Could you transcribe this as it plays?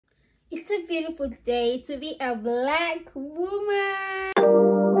It's a beautiful day to be a black woman.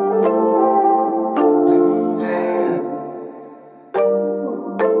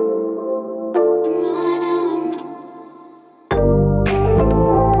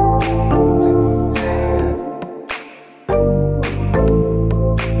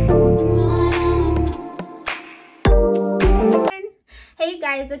 Hey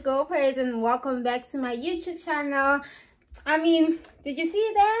guys, the girl praise and welcome back to my YouTube channel. Did you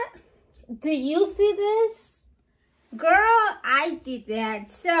see that? Do you see this? Girl, I did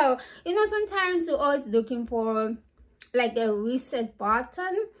that. So, sometimes we're always looking for like a reset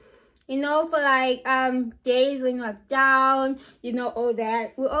button, for like days when you're down, all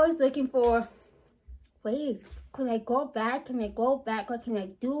that. We're always looking for, wait, can I go back? Can I go back? What can I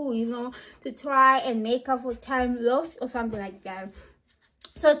do, to try and make up for time lost or something like that.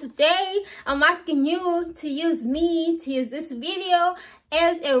 So today, I'm asking you to use this video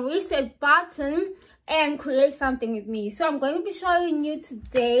as a reset button and create something with me. So I'm going to be showing you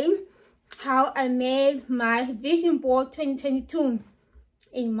today how I made my vision board 2022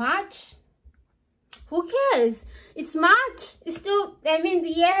 in March. Who cares? It's March. It's still, the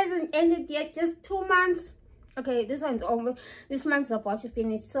year hasn't ended yet, just 2 months. Okay, this one's over. This month's about to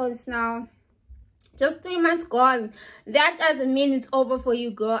finish, so it's now just 3 months gone. That doesn't mean it's over for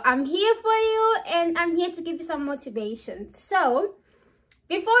you, girl. I'm here for you and I'm here to give you some motivation. So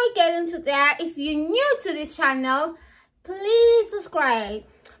before we get into that, if you're new to this channel, please subscribe.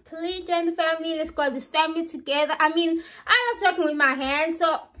 Please join the family. Let's grow this family together. I love talking with my hands,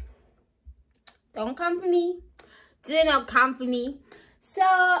 so don't come for me. Do not come for me. So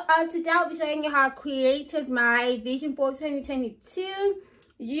today I'll be showing you how I created my vision board 2022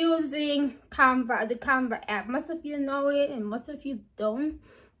 using Canva, the Canva app. Most of you know it and most of you don't.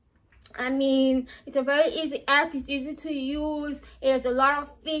 It's a very easy app. It's easy to use. It has a lot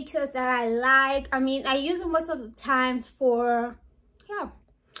of features that I like. I use it most of the times for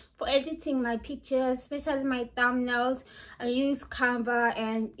editing my pictures, especially my thumbnails. I use Canva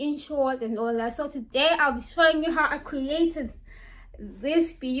and InShot and all that. So today I'll be showing you how I created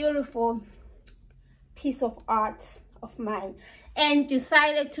this beautiful piece of art of mine and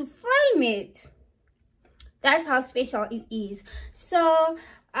decided to frame it. That's how special it is. So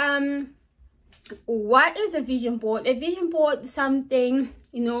what is a vision board? A vision board is something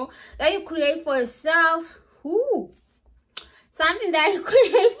that you create for yourself. Something that you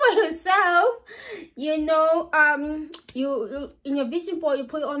create for yourself. You in your vision board you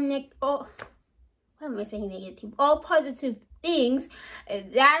put on what am I saying, negative, all positive things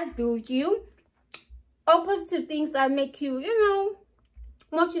that build you, all positive things that make you,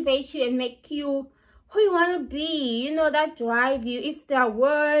 motivate you and make you who you want to be, that drive you. If there are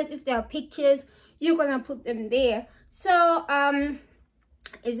words, if there are pictures, you're gonna put them there. So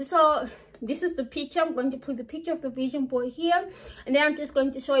this is the picture. I'm going to put the picture of the vision board here, and then I'm just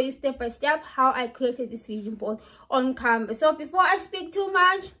going to show you step by step how I created this vision board on Canva. So before I speak too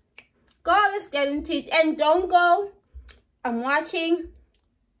much, let's get into it. And don't go. I'm watching.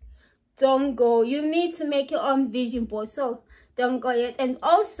 Don't go. You need to make your own vision board, so don't go yet. And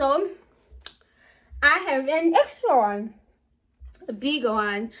also, I have an extra one, a bigger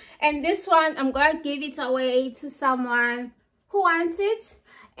one, and this one I'm gonna give it away to someone who wants it.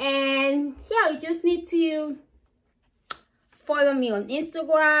 And you just need to follow me on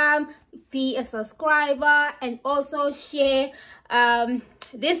Instagram, be a subscriber, and also share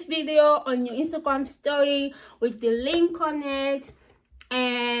this video on your Instagram story with the link on it,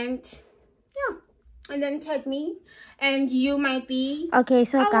 and then tag me, and you might be okay.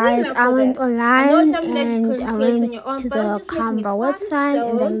 So guys, I went online and I went to the Canva website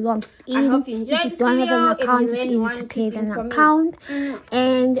and then logged in. If you don't have an account, it's easy to create an account.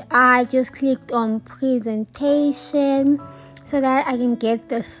 And I just clicked on presentation so that I can get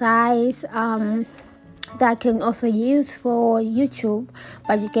the size that I can also use for YouTube,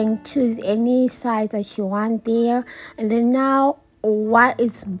 but you can choose any size that you want there. And then now what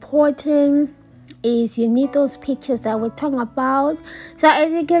is important is you need those pictures that we're talking about. So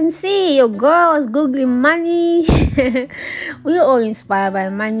as you can see, your girl is googling money. We're all inspired by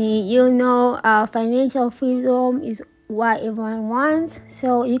money. Financial freedom is what everyone wants.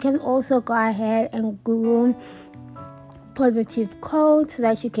 So you can also go ahead and Google positive quotes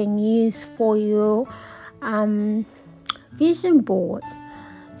that you can use for your vision board.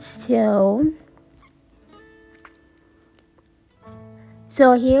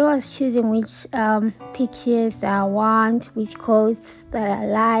 So here I was choosing which pictures that I want, which quotes that I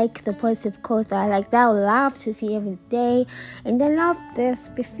like, the positive quotes that I like, that I would love to see every day. And then love this: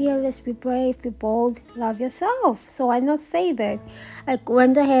 be fearless, be brave, be bold, love yourself. So why not save it? I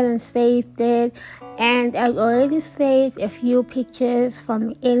went ahead and saved it, and I already saved a few pictures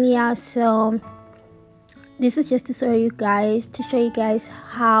from earlier. So this is just to show you guys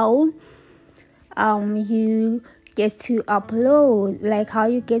how you get to upload, like how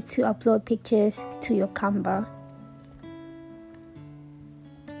you get to upload pictures to your Canva.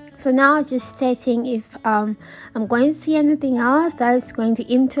 So now I'm just testing if I'm going to see anything else that is going to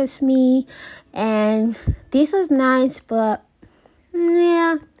interest me. And this was nice, but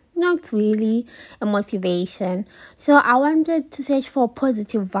yeah, not really a motivation. So I wanted to search for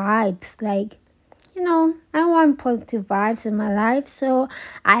positive vibes, like, you know, I want positive vibes in my life, so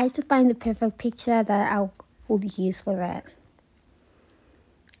I had to find the perfect picture that I would use for that.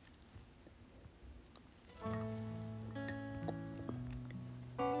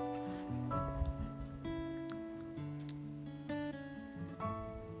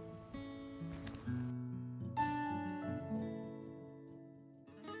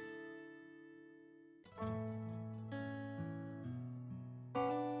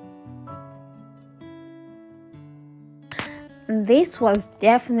 This was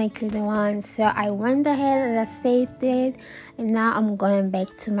definitely the one, so I went ahead and I saved it, and now I'm going back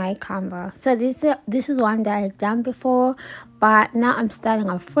to my Canva. So this is one that I've done before, but now I'm starting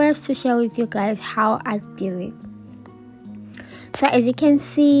afresh to share with you guys how I do it. So as you can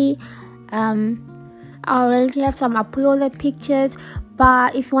see, I already have some uploaded pictures,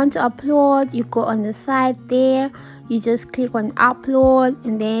 but if you want to upload, you go on the side there, you just click on upload,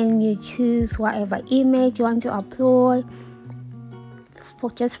 and then you choose whatever image you want to upload.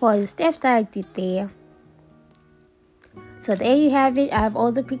 Just for the steps that I did there. So there you have it. I have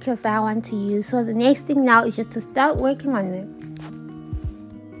all the pictures that I want to use. So the next thing now is just to start working on it.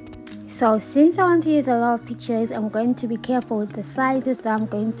 So since I want to use a lot of pictures, I'm going to be careful with the sizes that I'm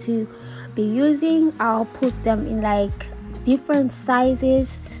going to be using. I'll put them in like different sizes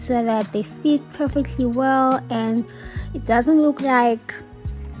so that they fit perfectly well, and it doesn't look like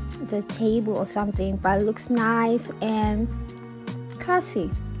it's a table or something, but it looks nice and classy,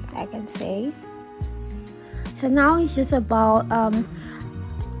 I can say. So now it's just about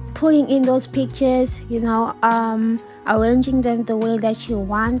putting in those pictures, you know, arranging them the way that you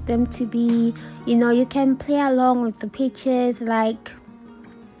want them to be. You know, you can play along with the pictures, like,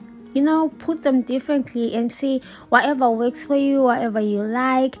 you know, put them differently and see whatever works for you, whatever you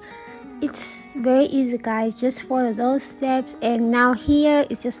like. It's very easy, guys. Just follow those steps. And now here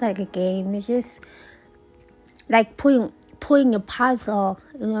it's just like a game. It's just like putting a puzzle,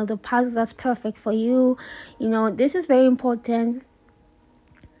 you know, the puzzle that's perfect for you. You know, this is very important.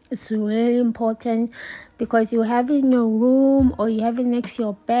 It's really important because you have it in your room, or you have it next to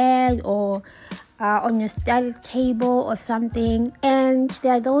your bed, or on your study table or something. And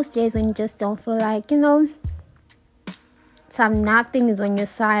there are those days when you just don't feel like, you know, nothing is on your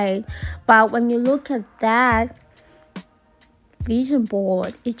side. But when you look at that vision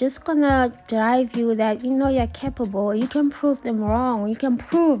board, it's just gonna drive you that, you know, you're capable. You can prove them wrong. You can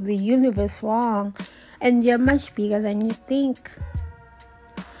prove the universe wrong, and you're much bigger than you think.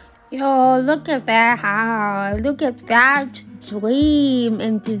 Yo, look at that house. Look at that dream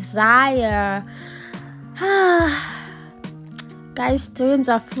and desire. Guys, dreams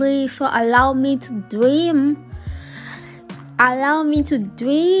are free, so allow me to dream. Allow me to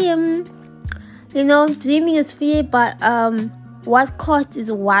dream. You know, dreaming is free, but what costs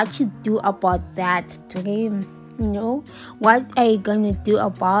is what you do about that dream. You know, what are you gonna do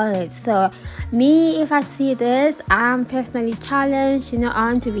about it? So me, if I see this, I'm personally challenged. You know,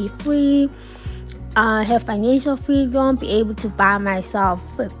 I want to be free, have financial freedom, be able to buy myself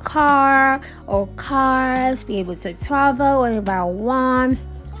a car or cars, be able to travel whenever I want.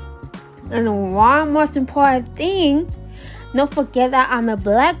 And one most important thing, don't forget that I'm a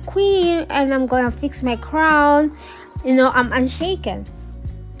black queen and I'm gonna fix my crown. You know, I'm unshaken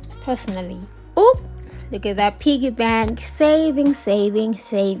personally. Oop, look at that piggy bank, saving. You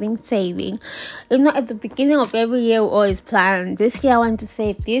know, at the beginning of every year we always plan, this year I want to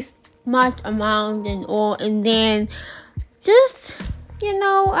save this much amount and all, and then just, you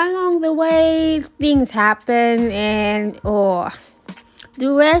know, along the way things happen, and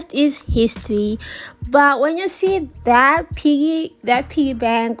the rest is history. But when you see that piggy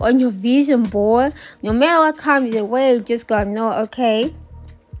bank on your vision board, no matter what comes your way, you just gotta know, okay,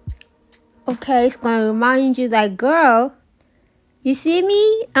 it's gonna remind you that, girl, You see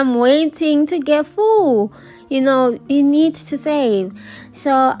me? I'm waiting to get full. You know, you need to save.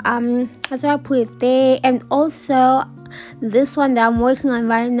 So that's why I put it there. And also, this one that I'm working on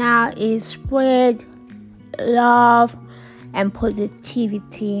right now is spread love and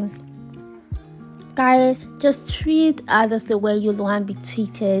positivity. Guys, just treat others the way you want to be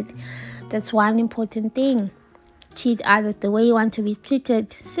treated. That's one important thing. Treat others the way you want to be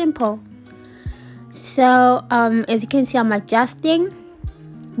treated. Simple. So as you can see, I'm adjusting,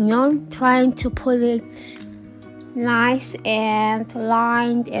 you know, trying to put it nice and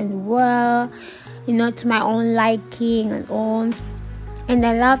lined and well, you know, to my own liking and all. And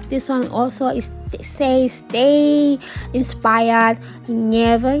I love this one also. It says stay inspired,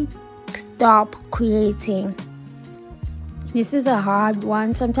 never stop creating. This is a hard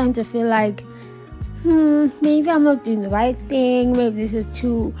one. Sometimes I feel like maybe I'm not doing the right thing, maybe this is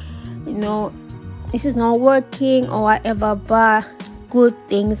too, you know, this is not working or whatever, but good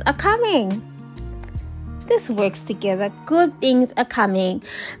things are coming. This works together. Good things are coming.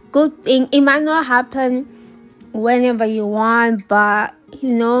 Good thing. It might not happen whenever you want, but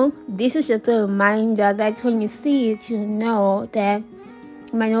you know, this is just a reminder that when you see it, you know that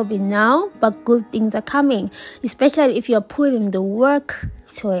it might not be now, but good things are coming, especially if you're putting the work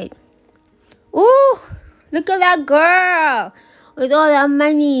to it. Ooh, look at that girl with all that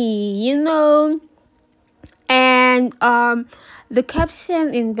money, you know. And the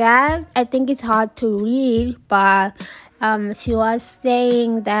caption in that, I think it's hard to read, but she was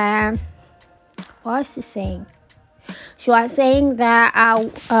saying that, what was she saying? She was saying that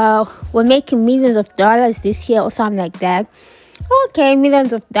we're making millions of dollars this year or something like that. Okay,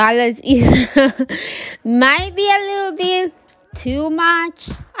 millions of dollars is might be a little bit too much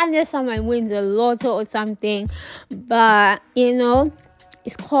unless someone wins the lotto or something, but you know,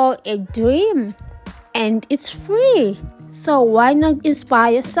 it's called a dream and it's free, so why not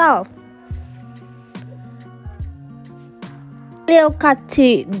inspire yourself? Little cut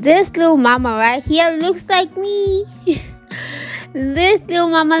to this little mama right here looks like me. This little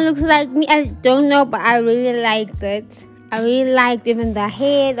mama looks like me. I don't know, but I really liked it. I really liked even the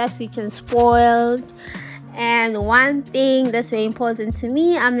hair that's rich and spoiled. And one thing that's very important to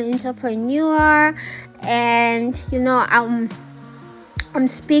me, I'm an entrepreneur, and you know, I'm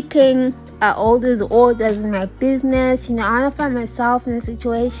speaking all those orders in my business. You know, I want to find myself in a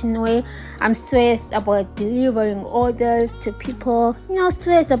situation where I'm stressed about delivering orders to people. You know,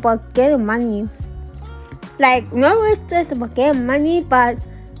 stressed about getting money. Like, not really stressed about getting money, but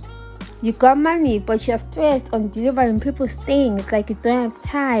you got money, but you're stressed on delivering people's things. Like, you don't have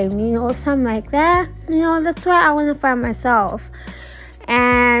time, you know, or something like that. You know, that's where I want to find myself.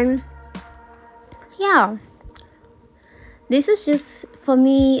 And yeah, this is just for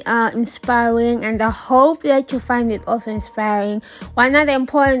me inspiring, and I hope that you find it also inspiring. One other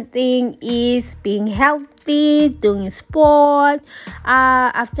important thing is being healthy, doing sport.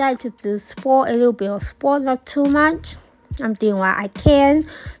 I've tried to do sport, a little bit of sport, not too much. I'm doing what I can,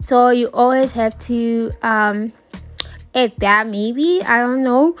 so you always have to add that. Maybe, I don't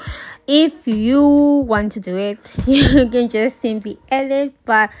know, if you want to do it, you can just simply add it.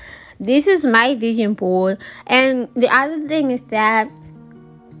 But this is my vision board. And the other thing is that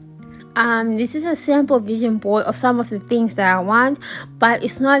this is a simple vision board of some of the things that I want, but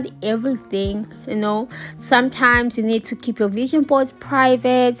it's not everything, you know. Sometimes you need to keep your vision boards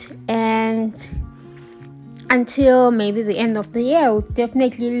private, and until maybe the end of the year, we'll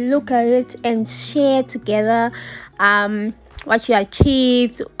definitely look at it and share together what you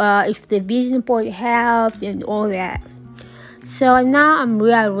achieved, if the vision board helped and all that. So now I'm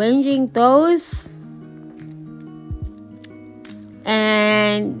rearranging those,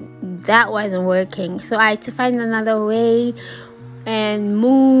 and that wasn't working, so I had to find another way and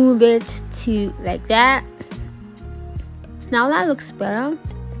move it to like that. Now that looks better.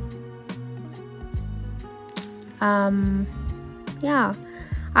 Yeah,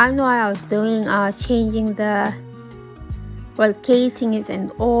 I don't know what I was doing. I was changing the casings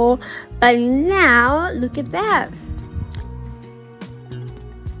and all, but now look at that.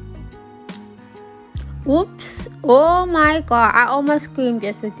 Oops, oh my god, I almost screamed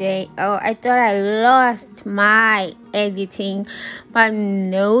yesterday. Oh, I thought I lost my editing, but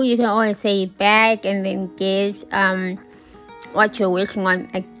no, you can always say it back and then get what you're working on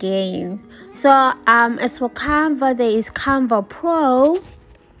again. So as for Canva, there is Canva Pro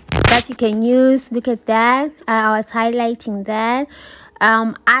that you can use. Look at that. I was highlighting that.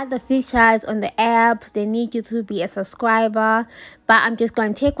 Other features on the app, they need you to be a subscriber, but I'm just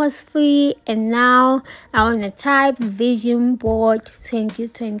going to take what's free. And now I want to type Vision Board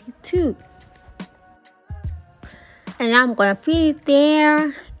 2022. And now I'm gonna fit it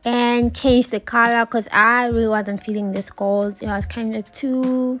there and change the color because I really wasn't feeling this gold. It was kind of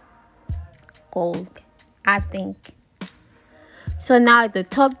too gold, I think. So now at the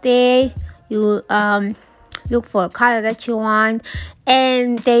top there, you look for a color that you want,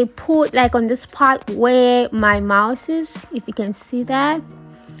 and they put like on this part where my mouse is, if you can see that,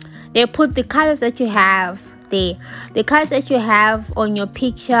 they put the colors that you have there. The colors that you have on your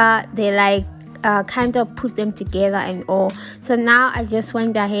picture, they like kind of put them together and all. So now I just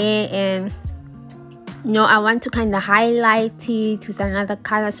went ahead and I want to kind of highlight it with another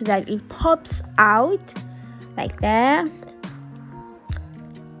color so that it pops out like that.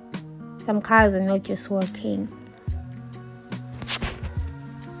 Some colors are not just working.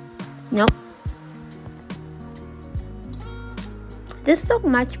 Nope. This look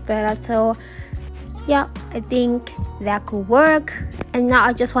much better, so yeah, I think that could work. And now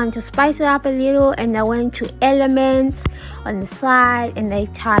I just want to spice it up a little, and I went to elements on the side and I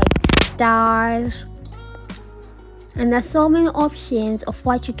typed stars. And there's so many options of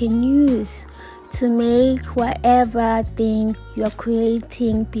what you can use to make whatever thing you're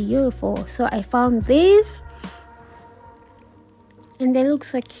creating beautiful. So I found this and they look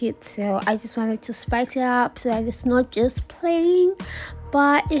so cute, so I just wanted to spice it up so that it's not just plain,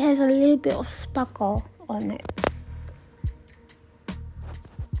 but it has a little bit of sparkle on it.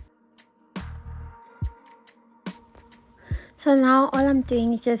 So now all I'm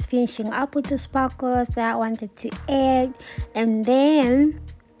doing is just finishing up with the sparkles that I wanted to add, and then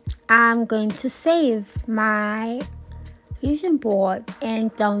I'm going to save my vision board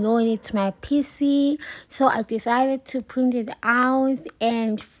and download it to my PC. So I decided to print it out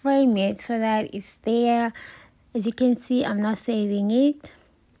and frame it so that it's there. As you can see, I'm not saving it.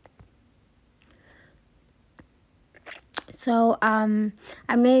 So I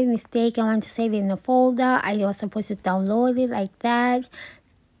made a mistake. I want to save it in a folder. I was supposed to download it like that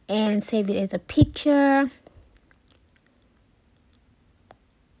and save it as a picture.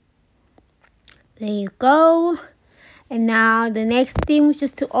 There you go. And now the next thing was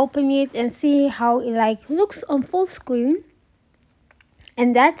just to open it and see how it like looks on full screen.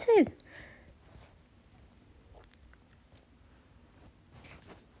 And that's it.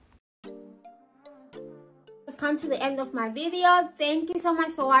 I've come to the end of my video. Thank you so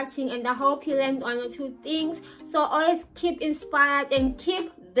much for watching, and I hope you learned one or two things. So always keep inspired and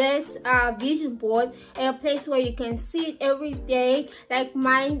keep this vision board at a place where you can see it every day, like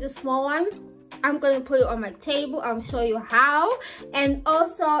mine, the small one. I'm going to put it on my table. I'll show you how. And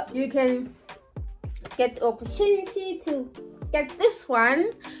also you can get the opportunity to get this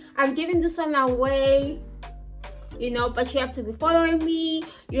one. I'm giving this one away, but you have to be following me.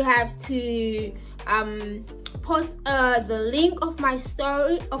 You have to post the link of my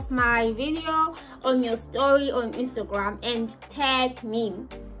story, of my video, on your story on Instagram and tag me.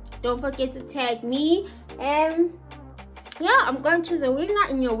 Don't forget to tag me. And yeah, I'm going to choose a winner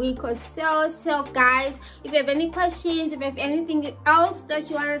in your week or so guys, if you have any questions, if you have anything else that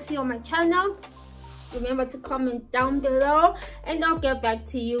you want to see on my channel, remember to comment down below and I'll get back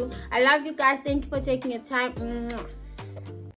to you. I love you guys. Thank you for taking your time.